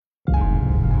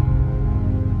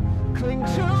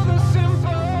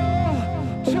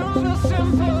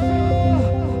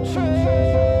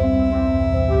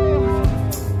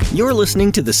You're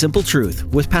listening to The Simple Truth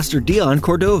with Pastor Dion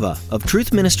Cordova of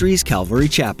Truth Ministries Calvary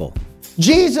Chapel.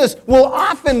 Jesus will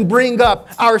often bring up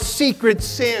our secret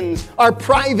sins, our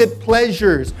private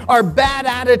pleasures, our bad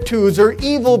attitudes or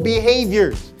evil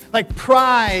behaviors, like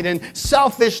pride and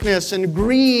selfishness and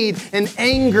greed and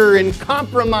anger and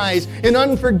compromise and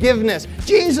unforgiveness.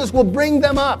 Jesus will bring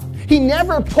them up. He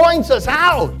never points us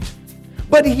out,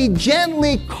 but He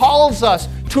gently calls us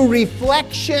to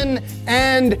reflection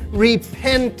and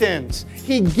repentance.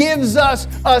 He gives us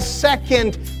a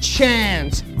second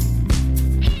chance.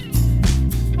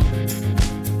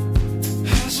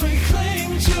 As we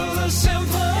cling to the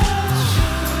simple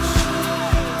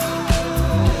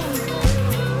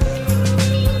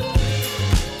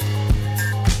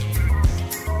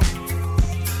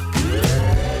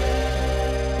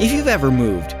If you've ever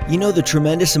moved, you know the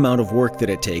tremendous amount of work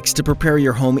that it takes to prepare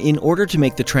your home in order to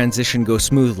make the transition go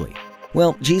smoothly.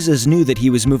 Well, Jesus knew that He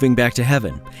was moving back to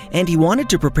heaven, and He wanted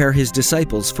to prepare His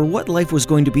disciples for what life was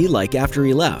going to be like after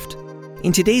He left.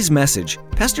 In today's message,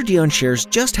 Pastor Dion shares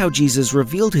just how Jesus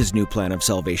revealed His new plan of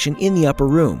salvation in the upper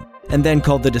room, and then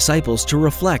called the disciples to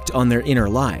reflect on their inner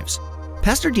lives.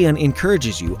 Pastor Dion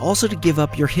encourages you also to give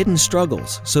up your hidden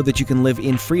struggles so that you can live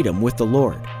in freedom with the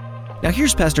Lord. Now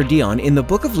here's Pastor Dion in the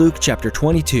book of Luke chapter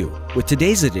 22 with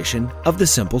today's edition of The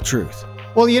Simple Truth.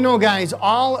 Well, you know, guys,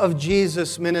 all of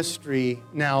Jesus' ministry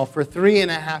now for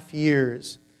 3.5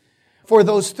 years, for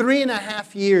those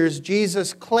 3.5 years,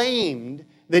 Jesus claimed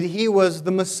that He was the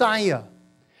Messiah.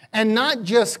 And not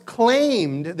just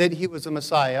claimed that He was the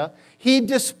Messiah, He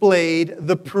displayed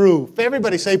the proof.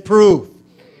 Everybody say proof.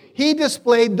 He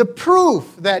displayed the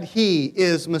proof that He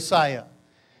is Messiah.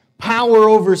 Power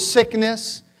over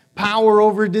sickness, power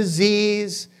over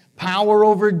disease, power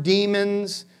over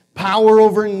demons, power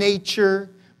over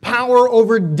nature, power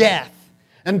over death,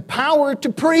 and power to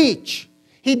preach.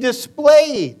 He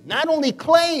displayed, not only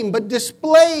claimed, but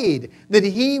displayed that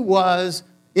He was,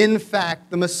 in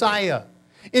fact, the Messiah.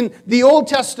 In the Old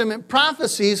Testament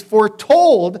prophecies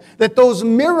foretold that those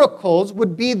miracles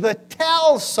would be the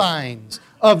tell signs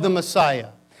of the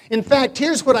Messiah. In fact,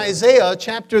 here's what Isaiah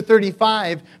chapter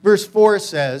 35, verse 4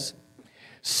 says,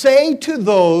 "Say to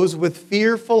those with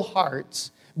fearful hearts,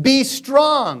 be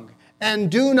strong and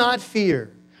do not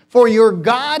fear, for your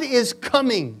God is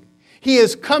coming. He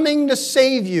is coming to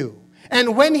save you.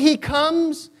 And when He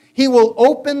comes, He will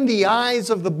open the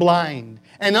eyes of the blind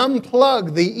and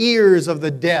unplug the ears of the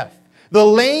deaf. The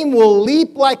lame will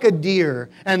leap like a deer,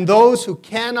 and those who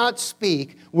cannot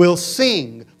speak will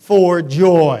sing for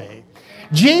joy."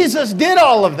 Jesus did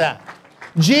all of that.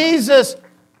 Jesus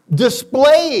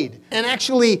displayed, and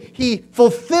actually He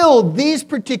fulfilled these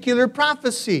particular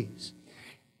prophecies.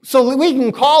 So we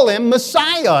can call Him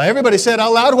Messiah. Everybody said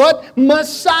out loud, what?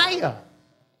 Messiah.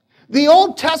 The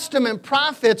Old Testament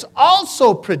prophets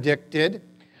also predicted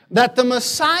that the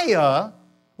Messiah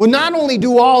would not only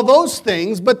do all those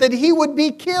things, but that He would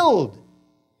be killed.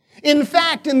 In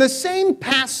fact, in the same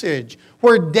passage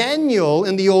where Daniel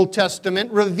in the Old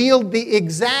Testament revealed the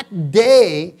exact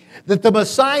day that the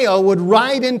Messiah would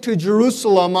ride into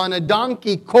Jerusalem on a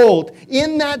donkey colt,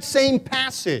 in that same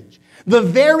passage, the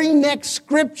very next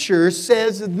scripture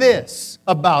says this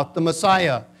about the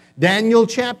Messiah. Daniel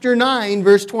chapter 9,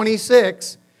 verse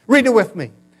 26. Read it with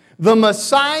me. "The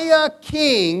Messiah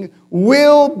King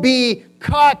will be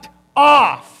cut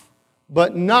off,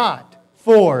 but not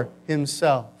for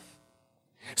Himself."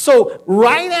 So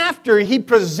right after He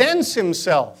presents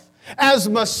Himself as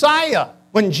Messiah,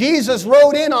 when Jesus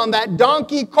rode in on that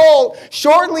donkey colt,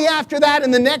 shortly after that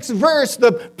in the next verse,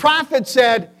 the prophet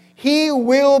said, He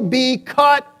will be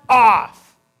cut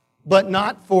off, but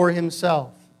not for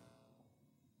Himself.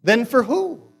 Then for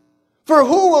who? For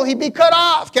who will He be cut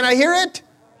off? Can I hear it?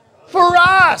 For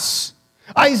us.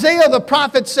 Isaiah the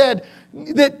prophet said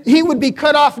that He would be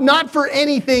cut off not for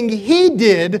anything He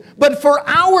did, but for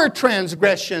our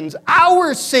transgressions,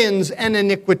 our sins and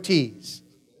iniquities.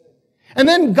 And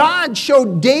then God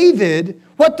showed David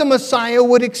what the Messiah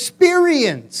would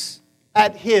experience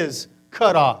at His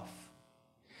cutoff.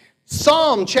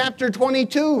 Psalm chapter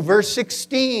 22, verse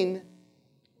 16.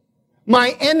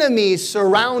 "My enemies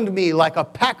surround me like a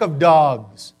pack of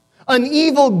dogs. An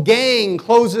evil gang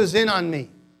closes in on me.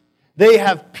 They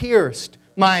have pierced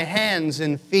my hands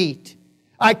and feet.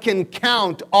 I can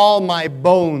count all my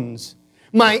bones.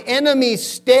 My enemies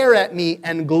stare at me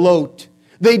and gloat.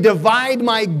 They divide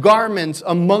my garments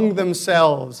among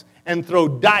themselves and throw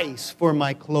dice for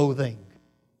my clothing."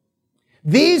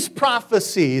 These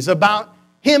prophecies about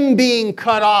Him being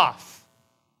cut off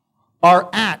are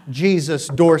at Jesus'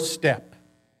 doorstep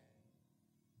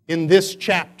in this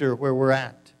chapter where we're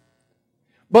at.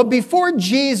 But before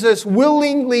Jesus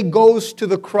willingly goes to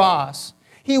the cross,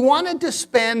 he wanted to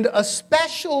spend a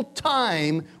special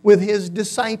time with his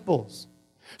disciples.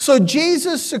 So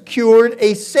Jesus secured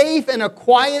a safe and a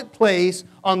quiet place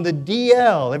on the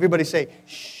DL. Everybody say,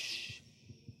 shh.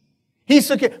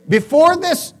 Before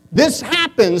this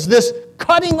happens, this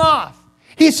cutting off,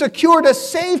 he secured a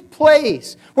safe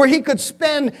place where he could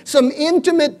spend some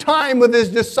intimate time with his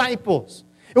disciples.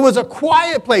 It was a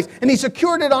quiet place, and he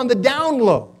secured it on the down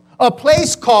low. A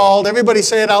place called, everybody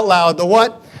say it out loud, the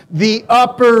what? The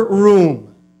upper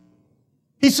room.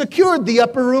 He secured the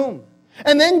upper room.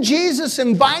 And then Jesus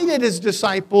invited his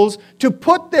disciples to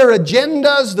put their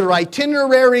agendas, their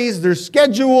itineraries, their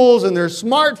schedules, and their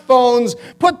smartphones,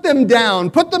 put them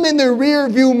down, put them in their rear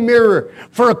view mirror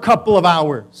for a couple of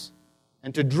hours,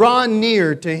 and to draw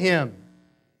near to him.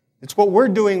 It's what we're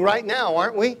doing right now,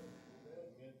 aren't we?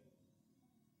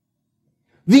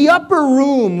 The upper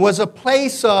room was a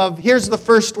place of, here's the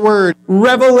first word,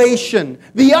 revelation.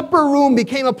 The upper room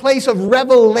became a place of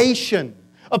revelation,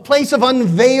 a place of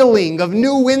unveiling, of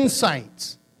new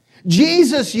insights.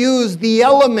 Jesus used the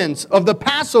elements of the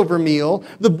Passover meal,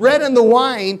 the bread and the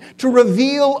wine, to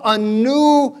reveal a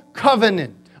new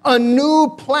covenant, a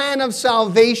new plan of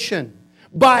salvation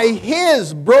by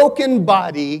his broken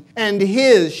body and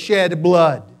his shed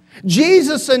blood.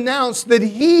 Jesus announced that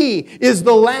he is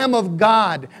the Lamb of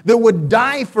God that would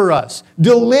die for us,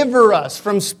 deliver us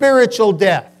from spiritual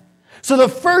death. So the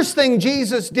first thing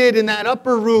Jesus did in that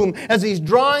upper room as he's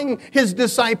drawing his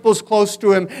disciples close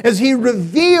to him, as he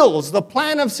reveals the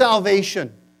plan of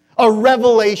salvation, a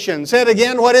revelation. Say it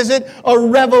again, what is it? A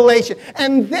revelation.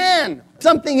 And then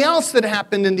something else that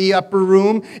happened in the upper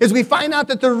room is we find out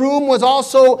that the room was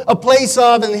also a place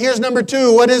of, and here's number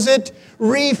 2, what is it?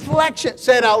 Reflection.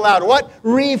 Say it out loud. What?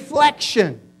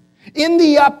 Reflection. In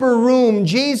the upper room,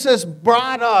 Jesus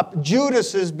brought up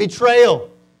Judas's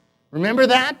betrayal. Remember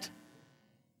that?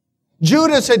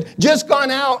 Judas had just gone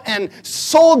out and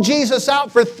sold Jesus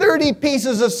out for 30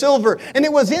 pieces of silver. And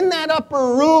it was in that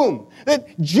upper room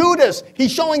that Judas,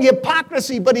 he's showing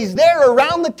hypocrisy, but he's there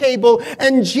around the table.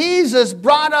 And Jesus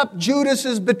brought up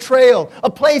Judas's betrayal,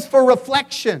 a place for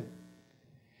reflection.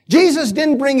 Jesus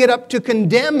didn't bring it up to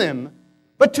condemn him,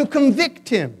 but to convict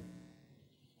him.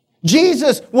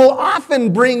 Jesus will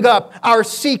often bring up our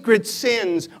secret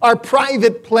sins, our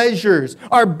private pleasures,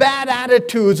 our bad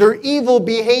attitudes or evil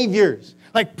behaviors,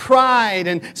 like pride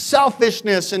and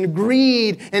selfishness and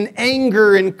greed and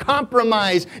anger and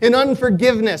compromise and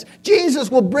unforgiveness.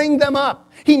 Jesus will bring them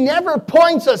up. He never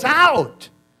points us out,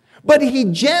 but he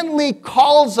gently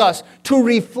calls us to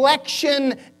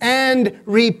reflection and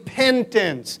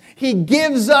repentance. He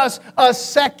gives us a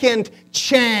second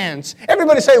chance.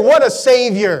 Everybody say, what a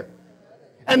Savior.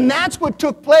 And that's what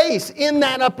took place in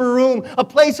that upper room, a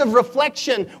place of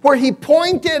reflection where he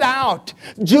pointed out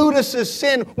Judas's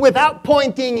sin without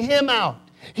pointing him out.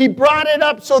 He brought it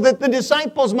up so that the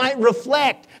disciples might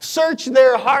reflect, search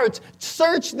their hearts,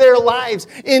 search their lives,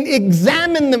 and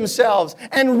examine themselves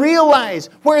and realize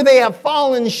where they have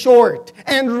fallen short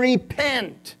and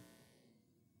repent.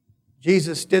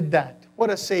 Jesus did that.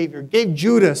 What a Savior. Gave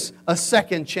Judas a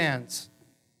second chance.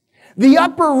 The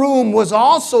upper room was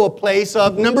also a place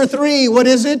of, number 3, what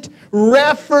is it?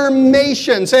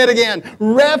 Reformation. Say it again.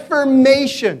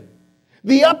 Reformation.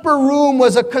 The upper room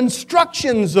was a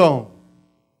construction zone.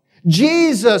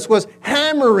 Jesus was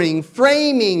hammering,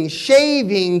 framing,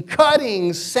 shaving,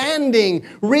 cutting, sanding,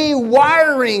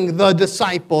 rewiring the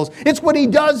disciples. It's what he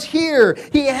does here.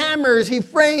 He hammers, he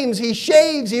frames, he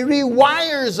shaves, he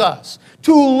rewires us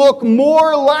to look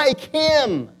more like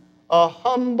him. A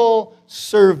humble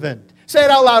servant. Say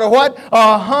it out loud. What?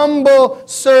 A humble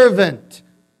servant.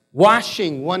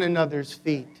 Washing one another's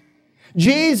feet.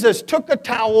 Jesus took a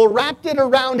towel, wrapped it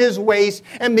around his waist,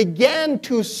 and began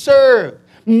to serve,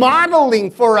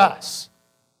 modeling for us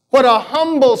what a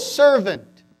humble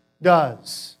servant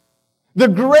does. The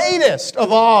greatest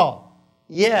of all,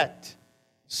 yet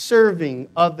serving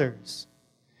others.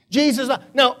 Jesus,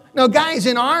 now guys,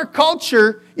 in our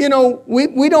culture, we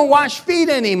don't wash feet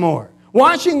anymore.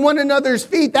 Washing one another's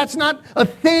feet, that's not a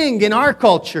thing in our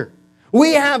culture.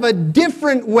 We have a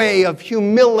different way of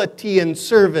humility and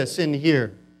service in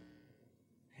here.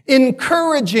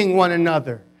 Encouraging one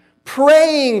another,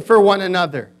 praying for one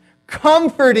another,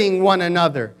 comforting one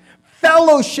another,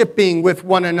 fellowshipping with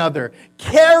one another,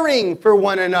 caring for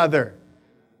one another.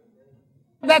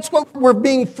 That's what we're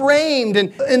being framed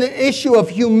in an issue of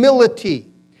humility.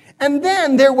 And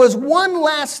then there was one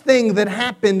last thing that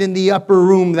happened in the upper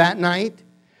room that night.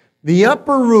 The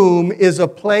upper room is a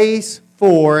place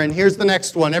for, and here's the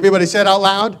next one. Everybody say it out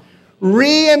loud.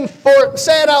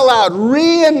 Say it out loud.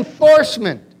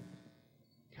 Reinforcement.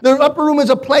 The upper room is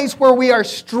a place where we are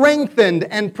strengthened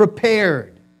and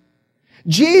prepared.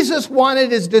 Jesus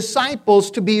wanted his disciples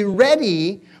to be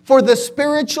ready for the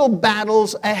spiritual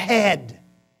battles ahead.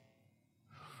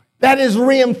 That is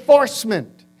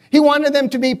reinforcement. He wanted them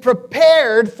to be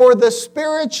prepared for the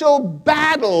spiritual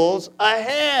battles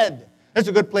ahead. That's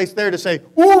a good place there to say,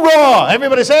 hoorah!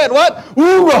 Everybody say it, what?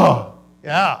 Hoorah!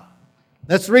 Yeah.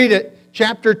 Let's read it.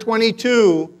 Chapter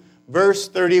 22, verse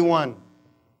 31.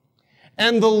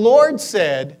 And the Lord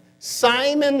said,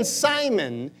 Simon,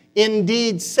 Simon,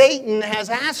 indeed Satan has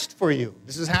asked for you.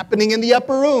 This is happening in the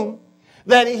upper room.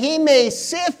 That he may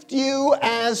sift you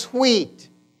as wheat.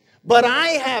 But I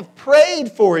have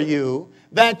prayed for you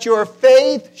that your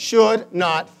faith should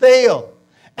not fail.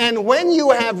 And when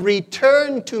you have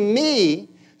returned to me,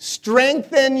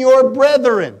 strengthen your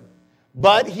brethren.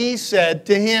 But he said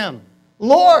to him,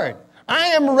 Lord, I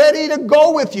am ready to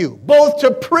go with you, both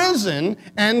to prison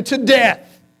and to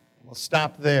death. We'll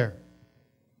stop there.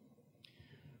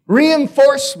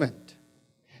 Reinforcement.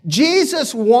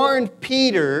 Jesus warned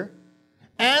Peter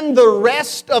and the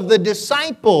rest of the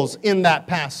disciples in that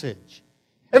passage.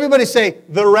 Everybody say,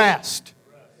 the rest.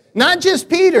 Not just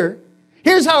Peter.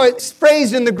 Here's how it's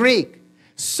phrased in the Greek.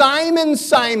 Simon,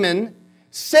 Simon,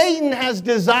 Satan has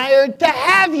desired to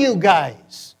have you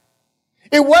guys.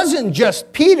 It wasn't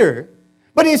just Peter,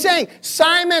 but he's saying,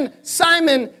 Simon,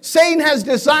 Simon, Satan has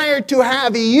desired to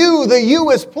have you. The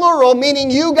you is plural,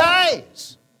 meaning you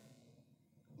guys.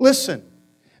 Listen,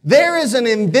 there is an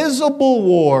invisible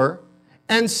war,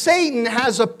 and Satan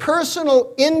has a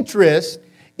personal interest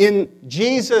in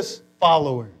Jesus'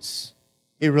 followers.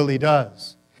 He really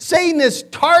does. Satan is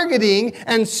targeting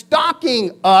and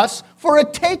stalking us for a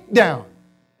takedown.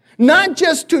 Not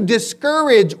just to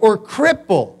discourage or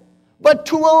cripple, but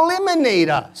to eliminate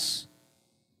us.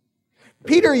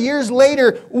 Peter, years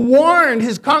later, warned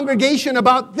his congregation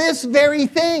about this very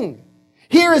thing.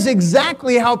 Here is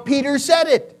exactly how Peter said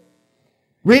it.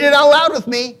 Read it out loud with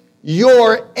me.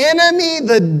 Your enemy,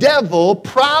 the devil,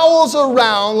 prowls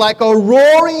around like a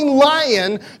roaring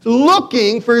lion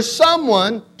looking for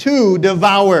someone to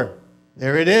devour.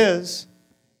 There it is.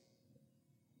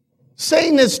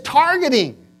 Satan is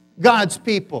targeting God's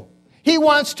people. He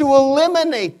wants to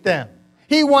eliminate them.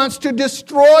 He wants to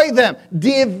destroy them,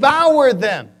 devour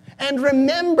them. And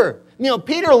remember,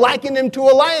 Peter likened him to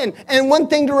a lion. And one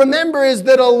thing to remember is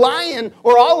that a lion,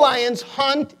 or all lions,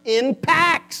 hunt in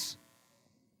packs.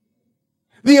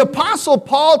 The Apostle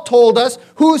Paul told us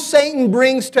who Satan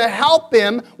brings to help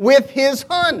him with his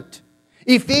hunt.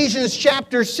 Ephesians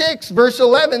chapter 6, verse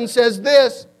 11 says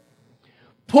this,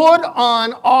 Put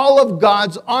on all of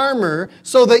God's armor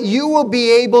so that you will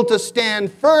be able to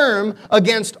stand firm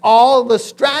against all the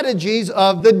strategies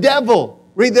of the devil.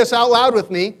 Read this out loud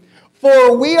with me.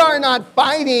 For we are not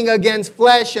fighting against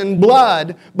flesh and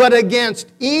blood, but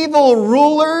against evil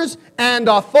rulers and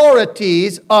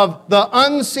authorities of the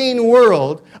unseen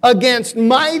world, against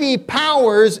mighty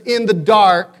powers in the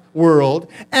dark world,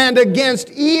 and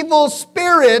against evil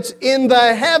spirits in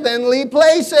the heavenly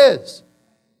places.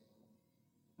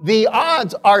 The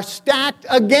odds are stacked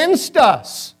against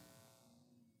us.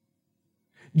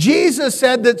 Jesus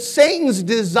said that Satan's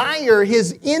desire,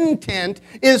 his intent,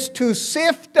 is to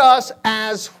sift us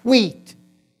as wheat.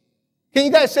 Can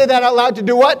you guys say that out loud? To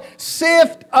do what?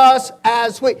 Sift us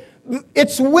as wheat.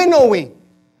 It's winnowing.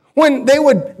 When they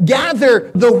would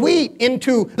gather the wheat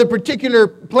into the particular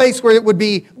place where it would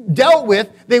be dealt with,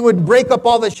 they would break up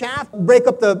all the chaff, break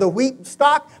up the wheat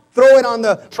stalk, throw it on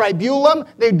the tribulum.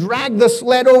 They'd drag the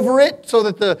sled over it so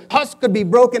that the husk could be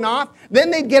broken off. Then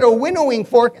they'd get a winnowing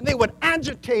fork and they would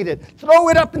agitate it, throw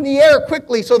it up in the air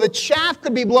quickly so the chaff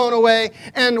could be blown away,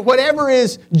 and whatever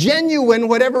is genuine,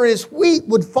 whatever is wheat,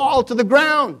 would fall to the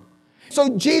ground.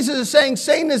 So Jesus is saying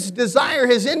Satan's desire,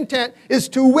 his intent, is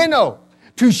to winnow,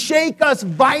 to shake us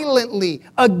violently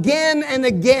again and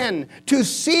again, to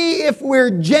see if we're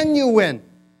genuine,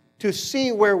 to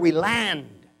see where we land.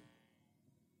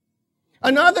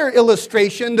 Another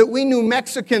illustration that we New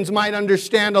Mexicans might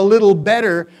understand a little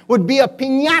better would be a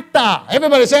piñata.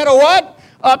 Everybody said a what?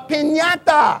 A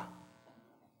piñata.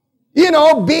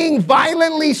 Being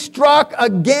violently struck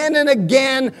again and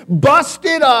again,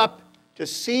 busted up to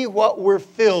see what we're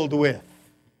filled with.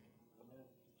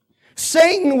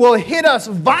 Satan will hit us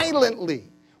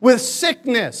violently with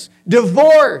sickness,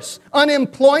 divorce,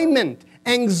 unemployment,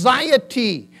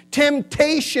 anxiety,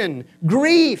 temptation,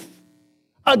 grief.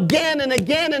 Again and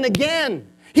again and again.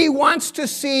 He wants to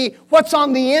see what's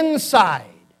on the inside.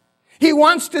 He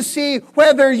wants to see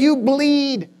whether you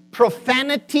bleed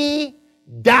profanity,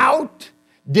 doubt,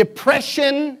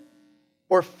 depression,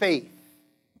 or faith.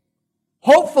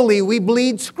 Hopefully we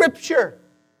bleed Scripture.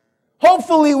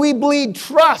 Hopefully we bleed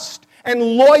trust and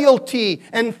loyalty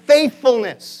and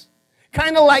faithfulness.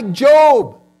 Kind of like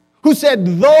Job, who said,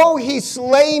 though he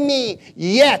slay me,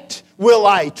 yet will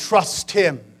I trust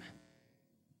him.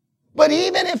 But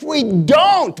even if we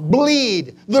don't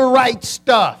bleed the right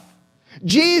stuff,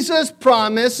 Jesus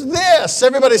promised this.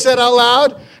 Everybody said out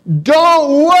loud,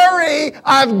 don't worry,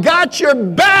 I've got your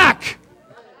back.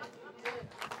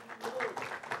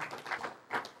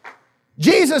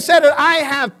 Jesus said it, I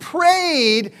have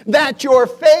prayed that your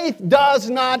faith does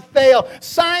not fail.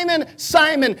 Simon,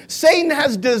 Simon, Satan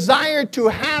has desired to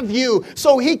have you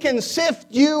so he can sift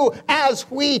you as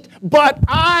wheat. But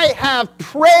I have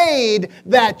prayed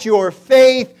that your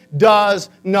faith does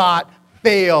not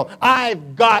fail.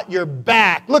 I've got your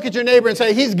back. Look at your neighbor and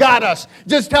say, he's got us.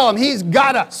 Just tell him, he's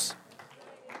got us.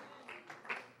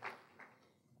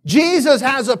 Jesus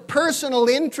has a personal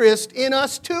interest in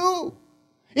us too.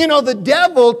 You know, the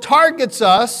devil targets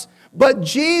us, but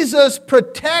Jesus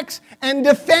protects and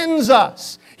defends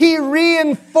us. He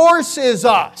reinforces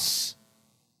us.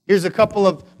 Here's a couple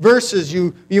of verses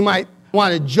you might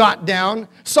want to jot down.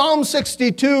 Psalm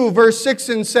 62, verse 6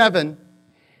 and 7.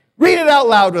 Read it out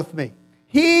loud with me.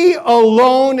 He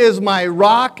alone is my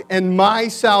rock and my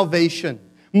salvation,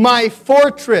 my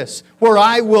fortress where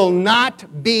I will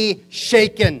not be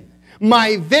shaken.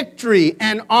 My victory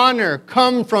and honor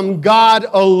come from God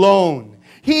alone.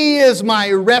 He is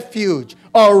my refuge,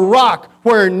 a rock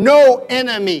where no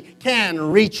enemy can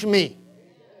reach me.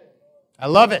 I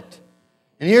love it.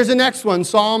 And here's the next one,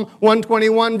 Psalm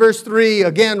 121, verse 3.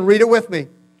 Again, read it with me.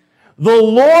 The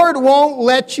Lord won't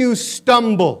let you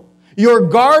stumble. Your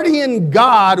guardian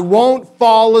God won't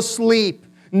fall asleep.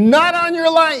 Not on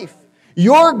your life.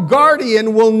 Your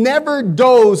guardian will never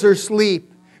doze or sleep.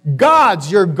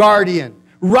 God's your guardian,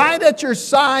 right at your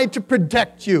side to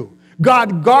protect you.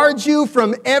 God guards you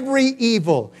from every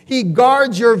evil. He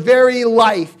guards your very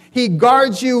life. He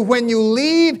guards you when you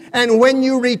leave and when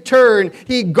you return.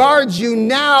 He guards you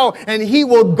now, and He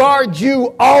will guard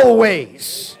you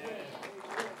always.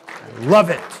 I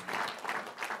love it.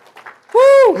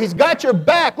 Woo! He's got your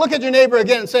back. Look at your neighbor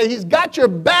again and say, He's got your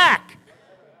back.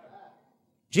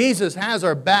 Jesus has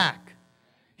our back.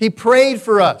 He prayed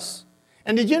for us.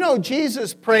 And did you know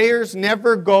Jesus' prayers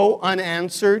never go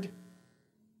unanswered?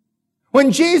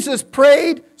 When Jesus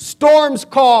prayed, storms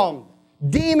calmed,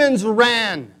 demons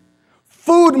ran,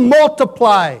 food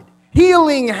multiplied,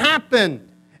 healing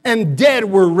happened, and dead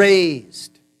were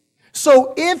raised.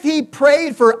 So if He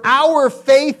prayed for our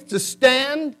faith to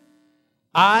stand,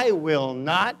 I will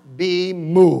not be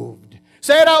moved.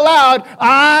 Say it out loud.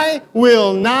 I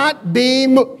will not be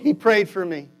moved. He prayed for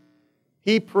me.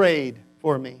 He prayed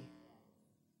for me.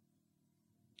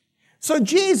 So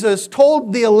Jesus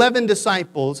told the 11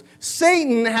 disciples,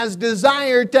 Satan has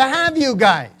desired to have you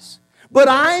guys, but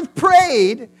I've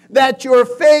prayed that your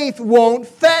faith won't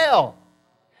fail.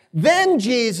 Then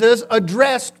Jesus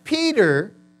addressed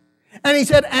Peter, and He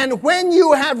said, and when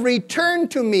you have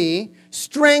returned to me,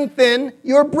 strengthen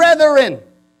your brethren.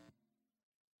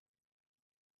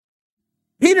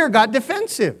 Peter got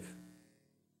defensive.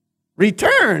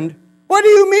 Returned? What do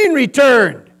you mean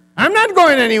returned? I'm not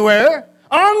going anywhere.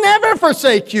 I'll never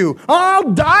forsake you.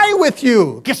 I'll die with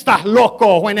you. Que estás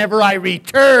loco whenever I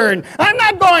return. I'm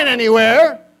not going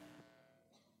anywhere.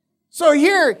 So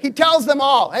here he tells them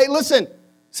all, hey, listen,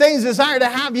 Satan's desire to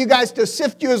have you guys to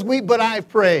sift you as wheat, but I've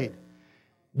prayed.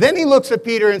 Then he looks at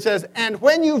Peter and says, and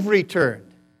when you've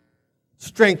returned,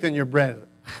 strengthen your brethren.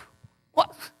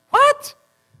 What?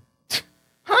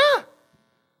 Huh?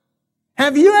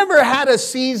 Have you ever had a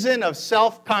season of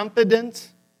self-confidence?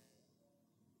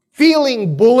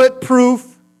 Feeling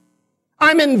bulletproof?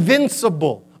 I'm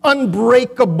invincible,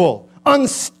 unbreakable,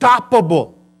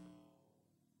 unstoppable.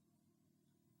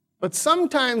 But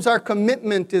sometimes our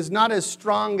commitment is not as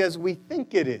strong as we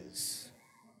think it is.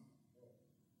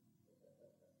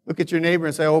 Look at your neighbor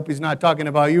and say, I hope he's not talking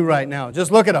about you right now.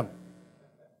 Just look at him.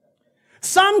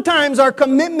 Sometimes our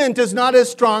commitment is not as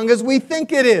strong as we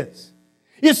think it is.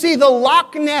 You see, the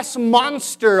Loch Ness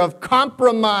monster of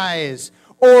compromise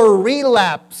or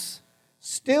relapse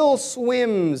still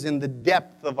swims in the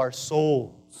depth of our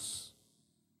souls.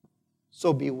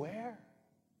 So beware.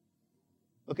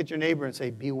 Look at your neighbor and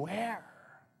say, beware.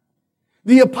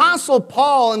 The Apostle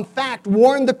Paul, in fact,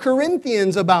 warned the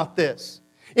Corinthians about this.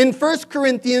 In 1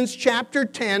 Corinthians chapter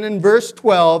 10 and verse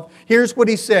 12, here's what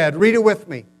he said. Read it with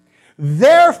me.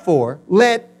 Therefore,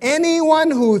 let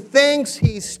anyone who thinks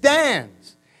he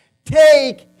stands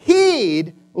take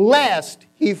heed lest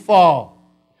he fall.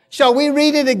 Shall we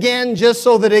read it again just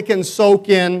so that it can soak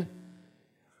in?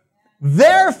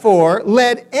 Therefore,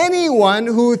 let anyone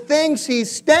who thinks he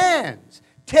stands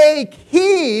take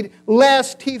heed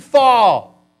lest he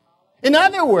fall. In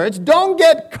other words, don't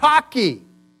get cocky,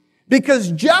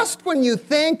 because just when you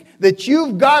think that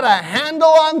you've got a handle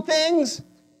on things,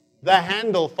 the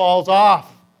handle falls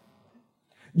off.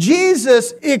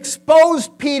 Jesus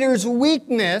exposed Peter's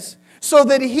weakness so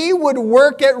that he would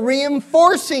work at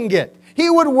reinforcing it. He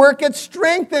would work at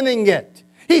strengthening it.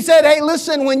 He said, hey,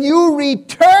 listen, when you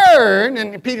return,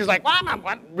 and Peter's like, well, I'm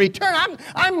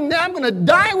going to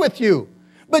die with you.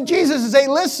 But Jesus is saying,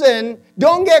 listen,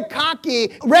 don't get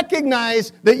cocky.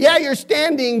 Recognize that, yeah, you're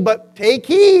standing, but take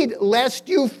heed lest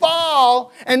you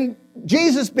fall. And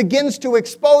Jesus begins to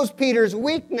expose Peter's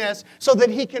weakness so that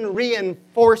he can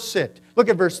reinforce it. Look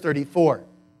at verse 34.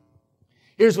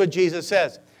 Here's what Jesus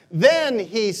says. Then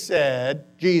he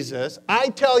said, Jesus, I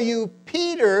tell you,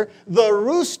 Peter, the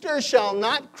rooster shall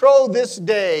not crow this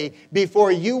day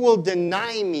before you will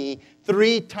deny me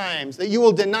 3 times, that you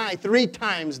will deny 3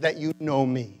 times that you know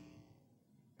me.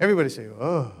 Everybody say,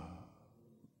 oh.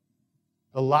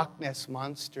 The Loch Ness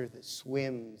Monster that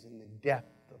swims in the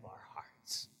depth of our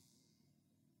hearts.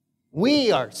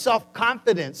 We are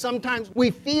self-confident. Sometimes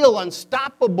we feel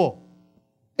unstoppable,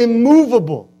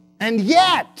 immovable, and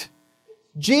yet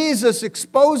Jesus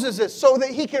exposes it so that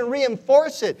he can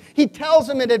reinforce it. He tells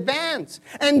him in advance.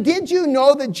 And did you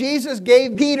know that Jesus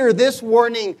gave Peter this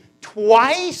warning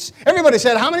twice? Everybody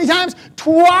said, how many times?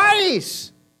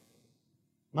 Twice!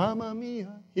 Mamma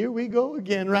mia, here we go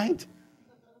again, right?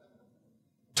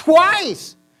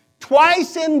 Twice!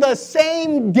 Twice in the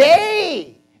same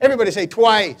day. Everybody say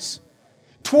twice.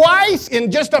 Twice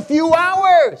in just a few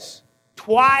hours.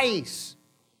 Twice.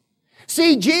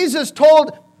 See, Jesus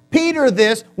told Peter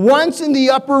this once in the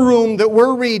upper room that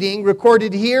we're reading,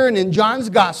 recorded here and in John's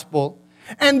Gospel.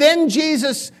 And then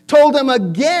Jesus told him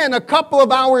again a couple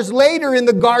of hours later in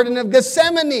the Garden of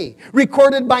Gethsemane,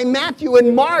 recorded by Matthew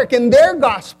and Mark in their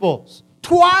Gospels.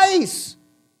 Twice.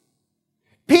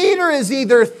 Peter is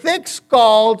either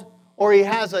thick-skulled or he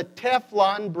has a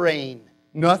Teflon brain.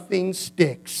 Nothing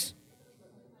sticks.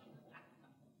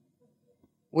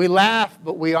 We laugh,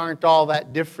 but we aren't all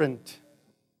that different.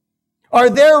 Are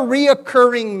there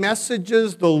reoccurring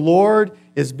messages the Lord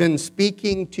has been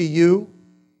speaking to you?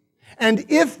 And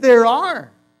if there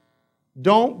are,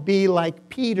 don't be like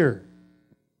Peter.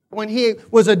 When he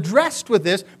was addressed with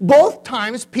this, both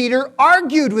times Peter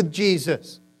argued with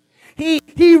Jesus.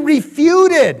 He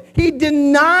refuted. He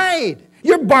denied.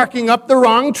 You're barking up the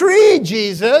wrong tree,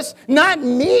 Jesus. Not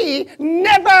me.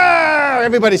 Never.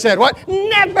 Everybody said what?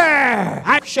 Never.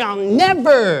 I shall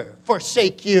never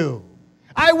forsake you.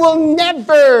 I will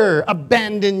never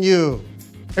abandon you.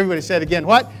 Everybody said again,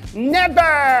 what?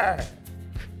 Never.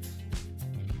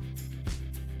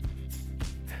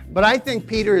 But I think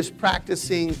Peter is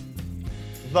practicing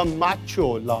the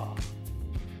macho law.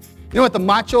 You know what the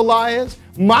macho law is?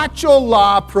 Macho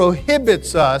law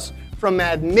prohibits us from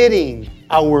admitting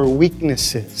our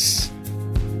weaknesses.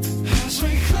 As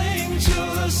we cling to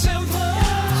the simple.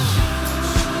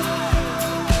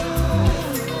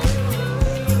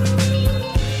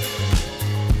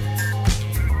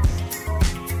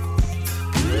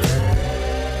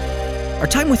 Our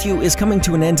time with you is coming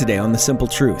to an end today on The Simple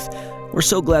Truth. We're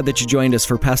so glad that you joined us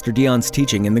for Pastor Dion's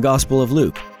teaching in the Gospel of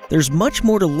Luke. There's much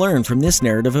more to learn from this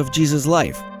narrative of Jesus'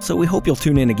 life, so we hope you'll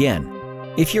tune in again.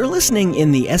 If you're listening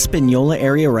in the Espanola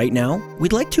area right now,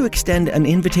 we'd like to extend an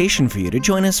invitation for you to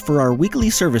join us for our weekly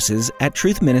services at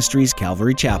Truth Ministries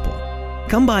Calvary Chapel.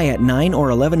 Come by at 9 or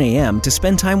 11 a.m. to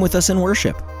spend time with us in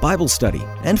worship, Bible study,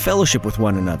 and fellowship with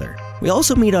one another. We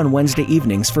also meet on Wednesday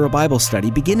evenings for a Bible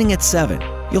study beginning at 7.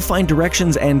 You'll find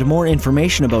directions and more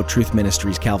information about Truth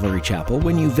Ministries Calvary Chapel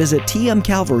when you visit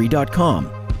tmcalvary.com.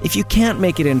 If you can't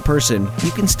make it in person,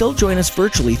 you can still join us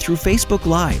virtually through Facebook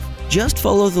Live. Just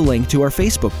follow the link to our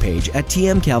Facebook page at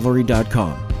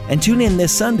tmcalvary.com and tune in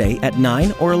this Sunday at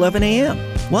 9 or 11 a.m.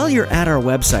 While you're at our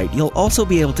website, you'll also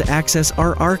be able to access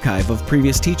our archive of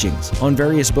previous teachings on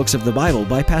various books of the Bible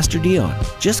by Pastor Dion.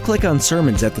 Just click on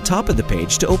Sermons at the top of the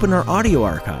page to open our audio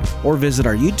archive, or visit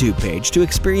our YouTube page to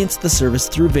experience the service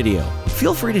through video.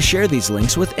 Feel free to share these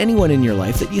links with anyone in your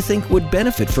life that you think would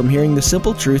benefit from hearing the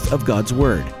simple truth of God's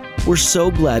Word. We're so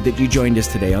glad that you joined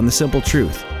us today on The Simple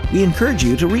Truth. We encourage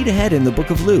you to read ahead in the book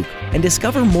of Luke and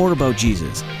discover more about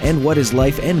Jesus and what his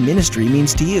life and ministry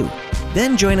means to you.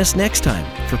 Then join us next time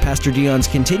for Pastor Dion's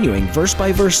continuing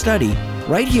verse-by-verse study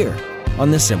right here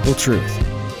on The Simple Truth.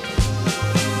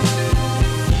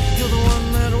 You're the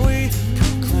one that we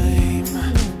could claim.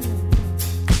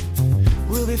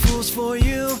 miracles for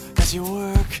you as you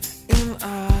work in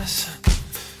us.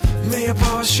 May your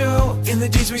power show in the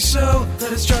deeds we sow.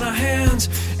 Let us join our hands,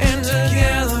 and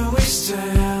together we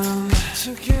stand.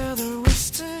 Together